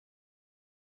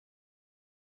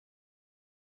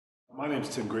My name's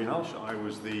Tim Greenhalgh. I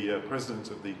was the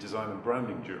president of the Design and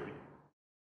Branding Jury.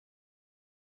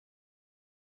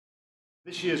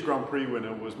 This year's Grand Prix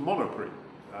winner was Monoprix.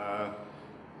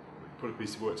 We put a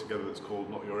piece of work together that's called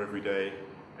Not Your Everyday,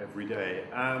 Every Day,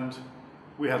 and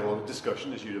we had a lot of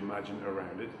discussion, as you'd imagine,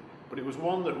 around it, but it was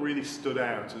one that really stood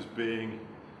out as being,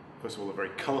 first of all, a very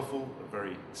colourful, a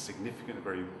very significant, a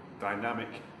very dynamic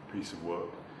piece of work,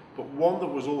 but one that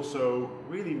was also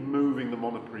really moving the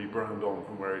Monoprix brand on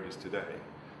from where it is today.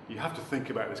 You have to think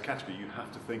about this category, you have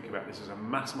to think about this as a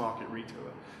mass market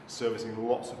retailer servicing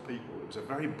lots of people. It was a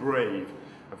very brave,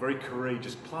 a very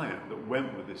courageous client that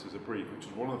went with this as a brief, which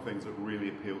was one of the things that really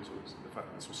appealed to us, the fact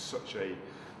that this was such a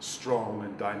strong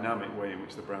and dynamic way in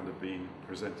which the brand had been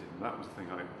presented. And that was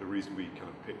the reason we kind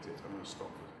of picked it. I'm going to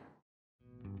stop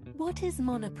with it. What is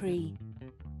Monoprix?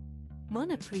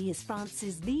 Monoprix is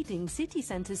France's leading city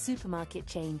centre supermarket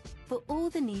chain for all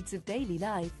the needs of daily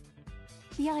life.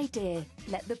 The idea,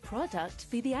 let the product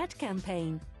be the ad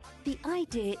campaign. The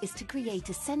idea is to create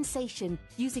a sensation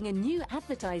using a new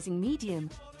advertising medium,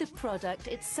 the product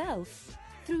itself,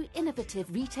 through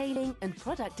innovative retailing and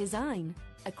product design.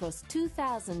 Across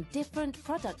 2,000 different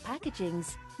product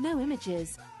packagings, no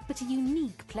images, but a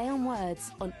unique play on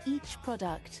words on each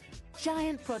product.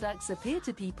 Giant products appear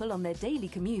to people on their daily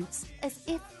commutes as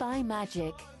if by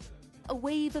magic. A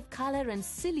wave of colour and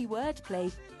silly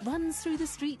wordplay runs through the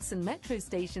streets and metro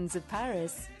stations of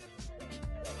Paris.